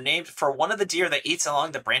antlers are named for one of the deer that eats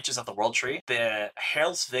along the branches of the world tree. The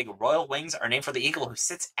Herlsvig royal wings are named for the eagle who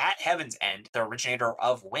sits at heaven's end, the originator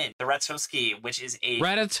of wind. The Ratatoski, which is a...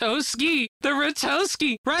 Ratatoski! The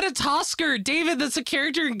Ratatoski! Ratatosker! David, that's a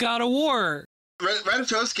character in God of War.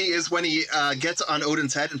 Ratatoski is when he gets on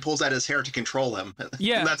Odin's head and pulls out his hair to control him.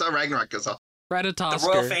 Yeah. And that's how Ragnarok goes off. Ratatosker. The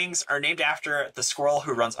royal fangs are named after the squirrel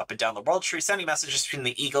who runs up and down the world tree, sending messages between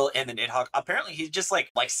the eagle and the Nidhogg. Apparently, he just, like,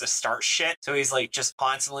 likes to start shit, so he's, like, just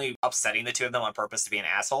constantly upsetting the two of them on purpose to be an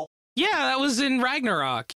asshole. Yeah, that was in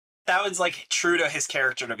Ragnarok. That was, like, true to his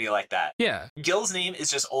character to be like that. Yeah. Gill's name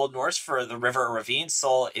is just Old Norse for the river or ravine.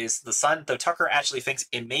 Sol is the sun, though Tucker actually thinks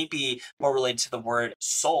it may be more related to the word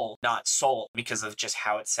soul, not soul, because of just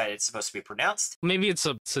how it's said it's supposed to be pronounced. Maybe it's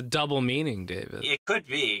a double meaning, David. It could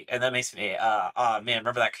be, and that makes me, man,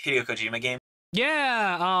 remember that Hideo Kojima game?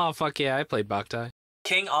 Yeah! Oh, fuck yeah, I played Boktai.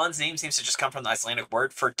 King On's name seems to just come from the Icelandic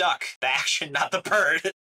word for duck, the action, not the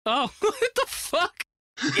bird. Oh, what the fuck?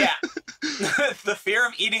 Yeah. The fear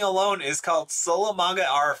of eating alone is called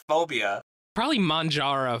solomanga-phobia. Probably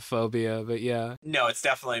Manjara phobia, but yeah. No, it's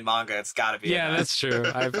definitely manga. It's gotta be. Yeah, that's true.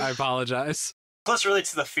 I apologize. Close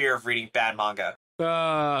relates to the fear of reading bad manga.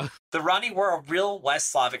 The Rani were a real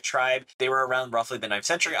West Slavic tribe. They were around roughly the 9th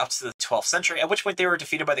century up to the 12th century, at which point they were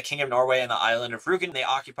defeated by the King of Norway and the island of Rügen. They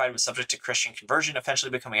occupied was subject to Christian conversion,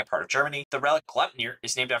 eventually becoming a part of Germany. The relic Gleipnir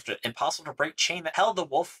is named after the impossible-to-break chain that held the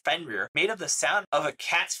wolf Fenrir, made of the sound of a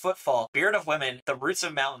cat's footfall, beard of women, the roots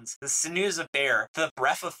of mountains, the sinews of bear, the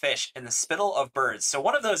breath of fish, and the spittle of birds. So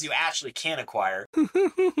one of those you actually can acquire.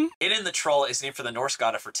 Idun the troll is named for the Norse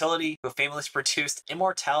god of fertility, who famously produced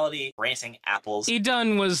immortality, granting apples.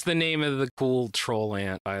 Idun was the name of the cool troll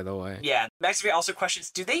ant, by the way. Yeah, MaxyBee also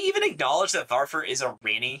questions, do they even acknowledge that Varfur is a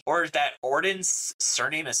Rani, or that Ordin's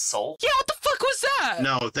surname is Sol? Yeah, what the fuck was that?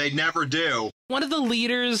 No, they never do. One of the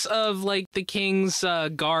leaders of, like, the king's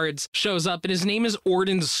guards shows up, and his name is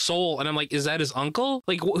Ordin's Soul, and I'm like, is that his uncle?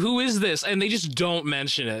 Like, who is this? And they just don't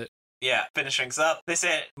mention it. Yeah, finish things up. They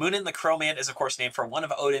said Munin the Crowman is, of course, named for one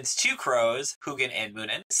of Odin's 2 crows, Hugin and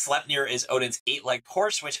Munin. Sleipnir is Odin's 8-legged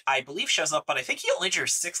horse, which I believe shows up, but I think he only drew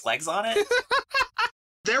 6 legs on it.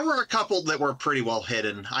 There were a couple that were pretty well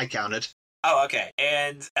hidden. I counted. Oh, okay.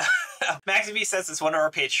 And MaxyBee says it's one of our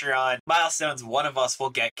Patreon milestones. One of us will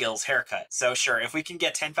get Gill's haircut. So sure, if we can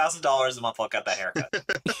get $10,000 a month, I'll cut that haircut.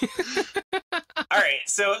 All right,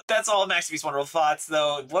 so that's all MaxyBee's wonderful thoughts,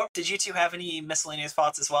 though. What did you two have any miscellaneous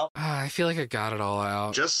thoughts as well? I feel like I got it all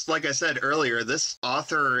out. Just like I said earlier, this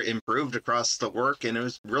author improved across the work, and it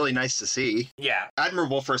was really nice to see. Yeah.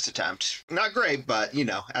 Admirable first attempt. Not great, but, you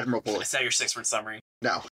know, admirable. Is that your 6-word summary?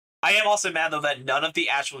 No. I am also mad, though, that none of the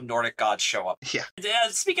actual Nordic gods show up. Yeah.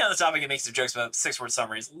 Speaking on the topic and making some jokes about 6-word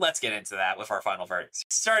summaries, let's get into that with our final verdicts.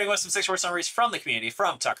 Starting with some 6-word summaries from the community.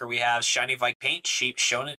 From Tucker, we have Shiny Vike Paint, Sheep,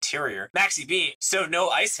 Shonen Interior. MaxyBee, so no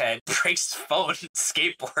Ice-Head, breaks phone,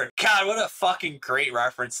 skateboard. God, what a fucking great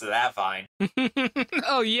reference to that vine.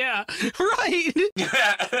 Oh, yeah. Right.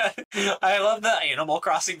 I love the Animal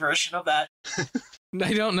Crossing version of that.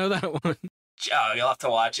 I don't know that one. Oh, you'll have to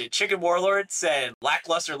watch it. Chicken Warlord said,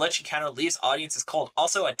 lackluster Lich encounter leaves audiences cold.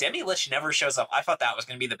 Also, a Demi-Lich never shows up. I thought that was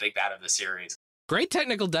going to be the big bad of the series. Great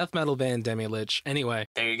technical death metal band, Demi-Lich. Anyway.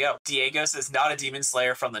 There you go. Diego says, not a Demon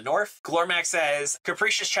Slayer from the north. Glormax says,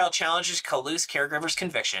 Capricious Child challenges Caloose caregiver's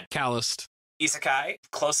conviction. Calloused. Isekai,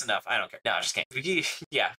 close enough. I don't care. No, just kidding.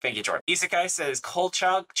 Yeah, thank you, Jordan. Isekai says, cold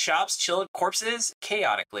child chops chilled corpses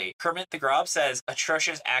chaotically. Kermit the Grob says,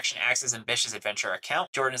 atrocious action axes ambitious adventure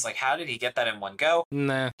account. Jordan is like, how did he get that in one go?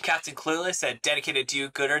 Nah. Captain Clueless said, dedicated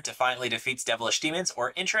do-gooder defiantly defeats devilish demons,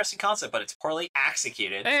 or interesting concept, but it's poorly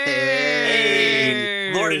executed.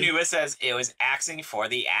 Hey! Lord Anubis says, it was axing for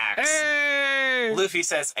the axe. Hey! Luffy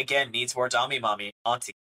says, again, needs more Dami Mommy.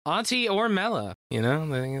 Auntie or Mela, you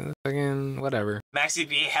know, fucking whatever.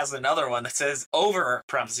 MaxyBee has another one that says, over,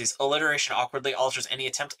 parentheses, alliteration awkwardly alters any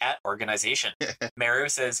attempt at organization. Mario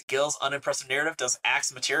says, Gill's unimpressive narrative does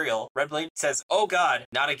axe material. Redblade says, oh god,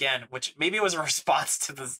 not again, which maybe was a response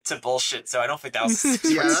to bullshit, so I don't think that was...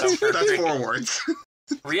 Yeah, that's 4 words.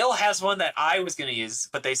 Real has one that I was going to use,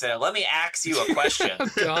 but they said, let me ask you a question. Oh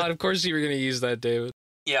god, of course you were going to use that, David.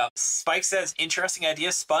 Yeah, Spike says, interesting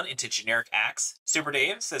idea spun into generic axe. Super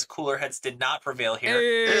Dave says, cooler heads did not prevail here.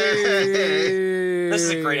 Hey! This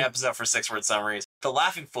is a great episode for 6-word summaries. The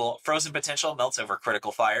Laughing Fool, frozen potential melts over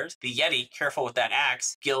critical fires. The Yeti, careful with that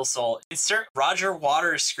axe. Gill Sol, insert Roger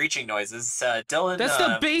Waters screeching noises. Dylan... That's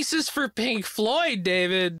the basis for Pink Floyd,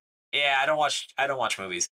 David. Yeah, I don't watch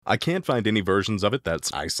movies. I can't find any versions of it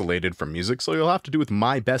that's isolated from music, so you'll have to do with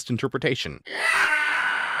my best interpretation.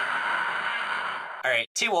 Alright,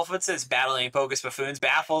 T. Wolfwood says, battling bogus buffoons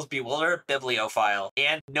baffles bewilder bibliophile.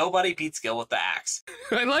 And nobody beats Gill with the axe.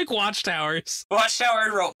 I like Watchtowers.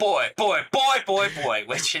 Watchtower wrote, boy,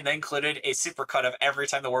 which and then included a supercut of every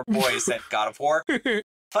time the word boy said God of War.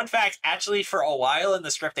 Fun fact, actually, for a while in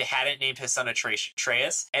the script, they hadn't named his son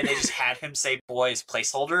Atreus, and they just had him say boy as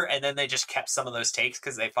placeholder, and then they just kept some of those takes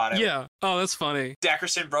because they thought it... Yeah. Oh, that's funny.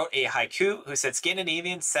 Dackerson wrote a haiku who said,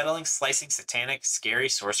 Scandinavian, settling, slicing, satanic, scary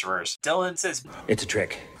sorcerers. Dylan says, it's a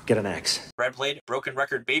trick. Get an axe. Redblade, broken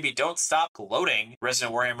record, baby, don't stop gloating.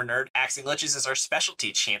 Resident Warhammer nerd, axing liches is our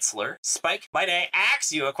specialty, Chancellor. Spike, might I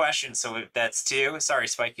ask you a question? So that's 2. Sorry,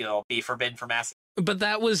 Spike, you'll be forbidden from asking. But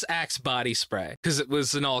that was Axe body spray, because it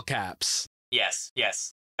was in all caps. Yes.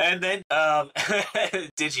 And then,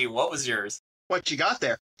 Digi, what was yours? What you got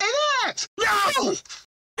there? An axe! No!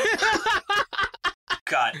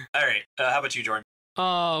 God. All right. How about you, Jordan?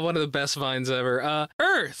 Oh, one of the best vines ever.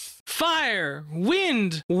 Earth, fire,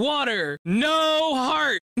 wind, water, no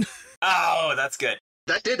heart. Oh, that's good.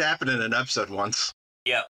 That did happen in an episode once.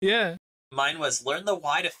 Yep. Yeah. Mine was, learn the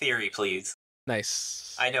why to theory, please.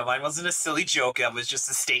 Nice. I know, mine wasn't a silly joke. That was just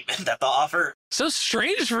a statement that they'll offer. So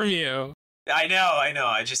strange from you. I know.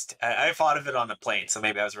 I thought of it on the plane, so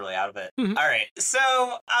maybe I was really out of it. Mhm. All right. So,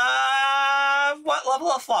 what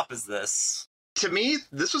level of flop is this? To me,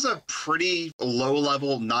 this was a pretty low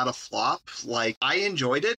level, not a flop. Like, I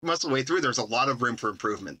enjoyed it most of the way through. There's a lot of room for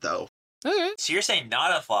improvement, though. Okay. So you're saying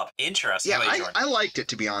not a flop. Interesting. Yeah, I liked it,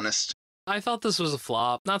 to be honest. I thought this was a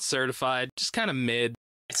flop. Not certified. Just kind of mid.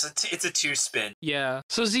 It's a 2-spin. Yeah.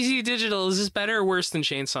 So ZZ Digital, is this better or worse than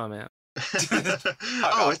Chainsaw Man?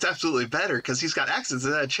 Oh, it's absolutely better because he's got axes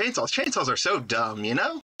and chainsaws. Chainsaws are so dumb, you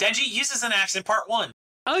know? Denji uses an axe in part 1.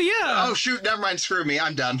 Oh, yeah. Oh, shoot. Never mind. Screw me.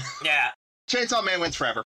 I'm done. Yeah. Chainsaw Man wins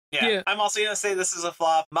forever. Yeah. I'm also going to say this is a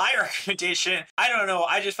flop. My recommendation, I don't know,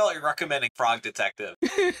 I just felt like recommending Frog Detective.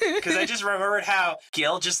 Because I just remembered how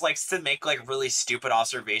Gill just likes to make, like, really stupid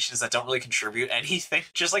observations that don't really contribute anything.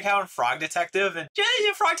 Just like how in Frog Detective, and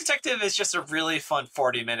yeah, Frog Detective is just a really fun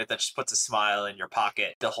 40-minute that just puts a smile in your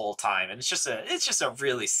pocket the whole time. And it's just a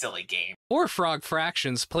really silly game. Or Frog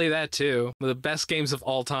Fractions. Play that, too. One of the best games of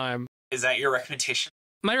all time. Is that your recommendation?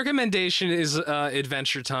 My recommendation is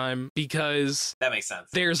Adventure Time because that makes sense.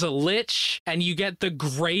 There's a lich and you get the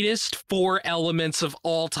greatest 4 elements of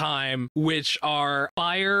all time, which are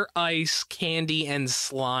fire, ice, candy, and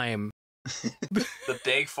slime. The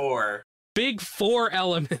big 4. Big 4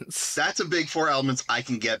 elements. That's a big 4 elements I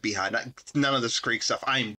can get behind. None of this Greek stuff.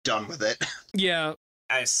 I'm done with it. Yeah.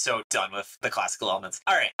 I'm so done with the classical elements.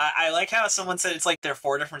 All right, I like how someone said it's like there are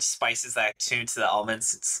 4 different spices that tune to the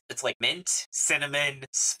elements. It's like mint, cinnamon,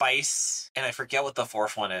 spice, and I forget what the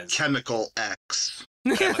 4th one is. Chemical X.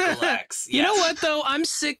 Chemical X. Yes. You know what, though? I'm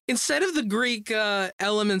sick. Instead of the Greek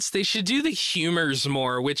elements, they should do the humors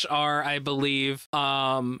more, which are, I believe,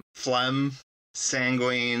 phlegm,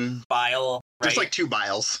 sanguine, bile. Right? Just like 2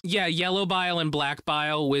 biles. Yeah, yellow bile and black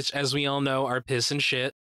bile, which, as we all know, are piss and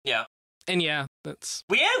shit. Yeah. And yeah, that's...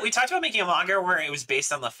 We talked about making a manga where it was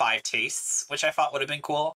based on the 5 tastes, which I thought would have been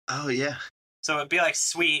cool. Oh, yeah. So it'd be like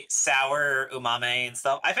sweet, sour, umame, and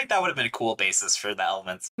stuff. I think that would have been a cool basis for the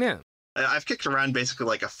elements. Yeah. I've kicked around basically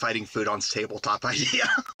like a fighting food on tabletop idea.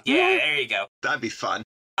 Yeah, there you go. That'd be fun.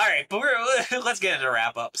 All right, but let's get into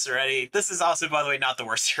wrap-ups already. This is also, by the way, not the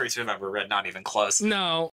worst series we've ever read, not even close.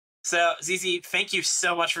 No. So, ZZ, thank you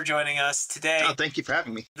so much for joining us today. Oh, thank you for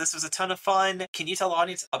having me. This was a ton of fun. Can you tell the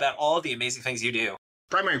audience about all of the amazing things you do?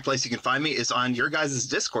 Primary place you can find me is on your guys'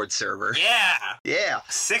 Discord server. Yeah! Yeah.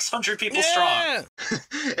 600 people strong.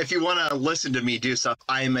 If you want to listen to me do stuff,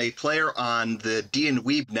 I am a player on the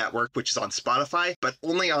D&Weeb network, which is on Spotify, but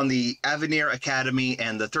only on the Avenir Academy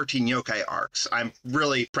and the 13 Yokai arcs. I'm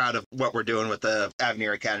really proud of what we're doing with the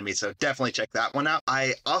Avenir Academy, so definitely check that one out.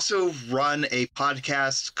 I also run a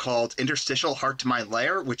podcast called Interstitial Heart to Mind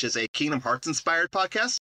Lair, which is a Kingdom Hearts-inspired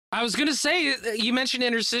podcast. I was going to say, you mentioned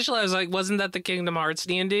Interstitial. I was like, wasn't that the Kingdom Hearts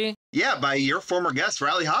D&D? Yeah, by your former guest,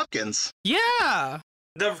 Riley Hopkins. Yeah!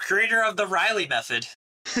 The creator of the Riley method.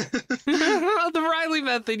 The Riley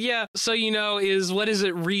method, yeah. So, what is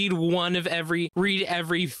it? Read every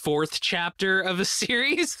 4th chapter of a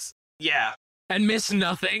series? Yeah. And miss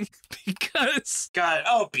nothing, because... God,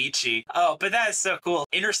 oh, Beachy. Oh, but that is so cool.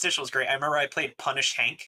 Interstitial is great. I remember I played Punish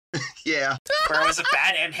Hank. Yeah. Where I was a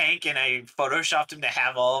bad end Hank and I photoshopped him to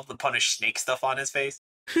have all of the Punish Snake stuff on his face.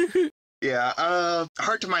 Yeah,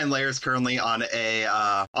 Heart to Mind Lair is currently on a,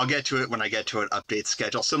 I'll get to it when I get to it, update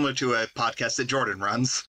schedule, similar to a podcast that Jordan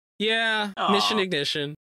runs. Yeah, Aww. Mission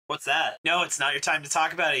Ignition. What's that? No, it's not your time to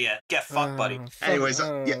talk about it yet. Get fucked, buddy. Anyways,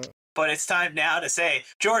 yeah. But it's time now to say,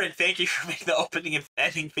 Jordan, thank you for making the opening and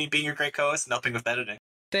ending theme, being a great co-host and helping with editing.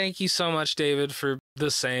 Thank you so much, David, for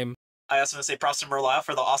the same. I also want to say props to Merliel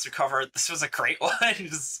for the awesome cover. This was a great one.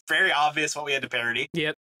 It was very obvious what we had to parody.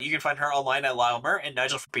 Yep. You can find her online at Lyle Murr and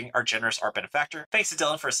Nigel for being our generous art benefactor. Thanks to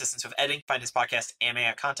Dylan for assistance with editing. Find his podcast, Anime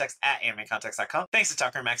at Context, at animecontext.com. Thanks to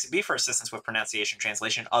Tucker and MaxyBee for assistance with pronunciation,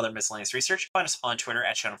 translation, other miscellaneous research. Find us on Twitter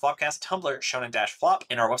at ShonenFlopcast, Tumblr, Shonen-Flop,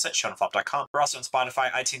 and our website, ShonenFlop.com. We're also on Spotify,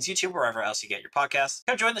 iTunes, YouTube, wherever else you get your podcasts.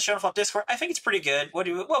 Come join the Shonen Flop Discord. I think it's pretty good. What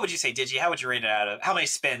would you say, Digi? How would you rate it how many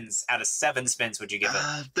spins out of 7 spins would you give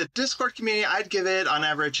it? The Discord community, I'd give it on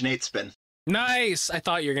average an 8 spin. Nice. I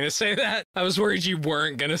thought you were going to say that. I was worried you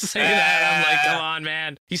weren't going to say that. I'm like, come on,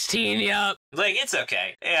 man. He's teeing you up. Like, it's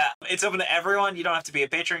okay. Yeah, it's open to everyone. You don't have to be a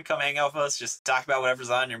patron. Come hang out with us. Just talk about whatever's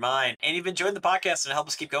on your mind. And you've enjoyed the podcast and help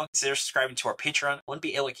us keep going. Consider subscribing to our Patreon. Wouldn't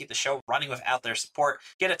be able to keep the show running without their support.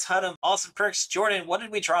 Get a ton of awesome perks. Jordan, what did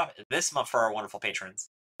we drop this month for our wonderful patrons?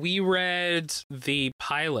 We read the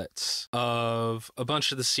pilots of a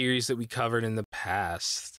bunch of the series that we covered in the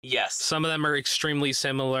past. Yes. Some of them are extremely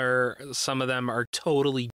similar. Some of them are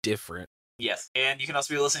totally different. Yes. And you can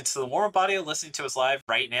also be listening to the warm-up audio, listening to us live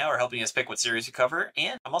right now, or helping us pick what series we cover.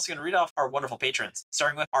 And I'm also going to read off our wonderful patrons.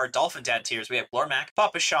 Starting with our Dolphin Dad tiers, we have Glormac,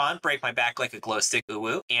 Papa Sean, Break My Back Like a Glow Stick,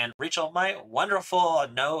 Uwu, and Rachel, my wonderful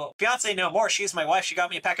fiance no more. She's my wife. She got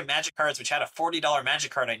me a pack of magic cards, which had a $40 magic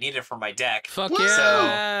card I needed for my deck. Fuck Woo!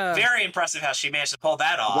 yeah. So, very impressive how she managed to pull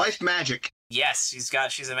that off. Wife magic. Yes,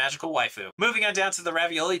 she's a magical waifu. Moving on down to the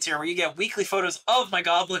Ravioli tier, where you get weekly photos of my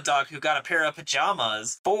goblin dog who got a pair of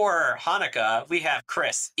pajamas. For Hanukkah, we have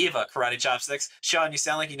Chris, Eva, Karate Chopsticks, Sean, you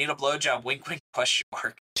sound like you need a blowjob, wink wink, question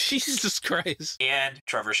mark. Jesus Christ. And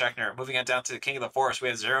Trevor Schechner. Moving on down to the King of the Forest, we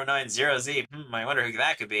have 090Z. I wonder who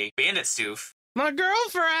that could be. Bandit Stoof. My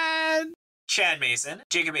girlfriend. Chad Mason,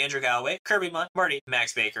 Jacob Andrew Galloway, Kirby Munt, Marty,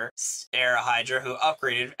 Max Baker, Sarah Hydra, who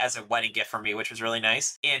upgraded as a wedding gift for me, which was really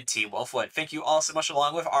nice, and T. Wolfwood. Thank you all so much,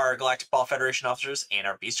 along with our Galactic Ball Federation officers and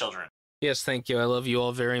our Beast Children. Yes, thank you. I love you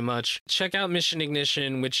all very much. Check out Mission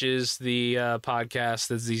Ignition, which is the podcast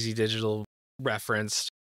that ZZ Digital referenced.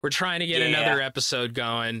 We're trying to get another episode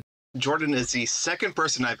going. Jordan is the second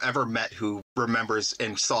person I've ever met who remembers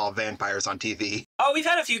and saw vampires on TV. Oh, we've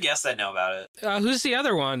had a few guests that know about it. Who's the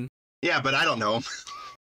other one? Yeah, but I don't know him.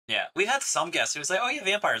 Yeah, we've had some guests who was like, oh yeah,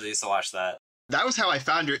 vampires, I used to watch that. That was how I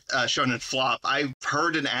found Shonen Flop. I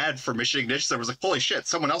heard an ad for Mission Ignition, so I was like, holy shit,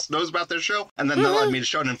 someone else knows about their show? And then that led me to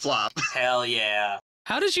Shonen Flop. Hell yeah.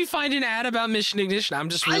 How did you find an ad about Mission Ignition? I'm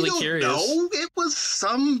just really curious. No, it was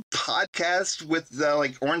some podcast with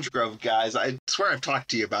the Orange Grove guys. I swear I've talked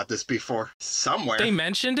to you about this before somewhere. They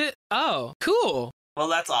mentioned it? Oh, cool. Well,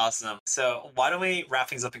 that's awesome. So why don't we wrap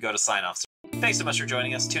things up and go to sign-offs? Thanks so much for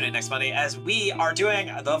joining us. Tune in next Monday as we are doing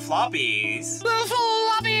the floppies. The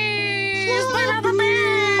floppies!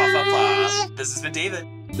 Flop, flop, flop. This has been David.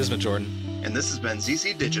 This has been Jordan. And this has been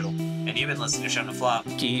ZZ Digital. And you've been listening to Shonen Flop.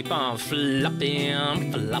 Keep on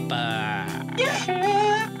flopping, flopper.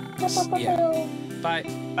 Yeah. Yeah. Bye.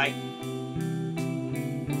 Bye.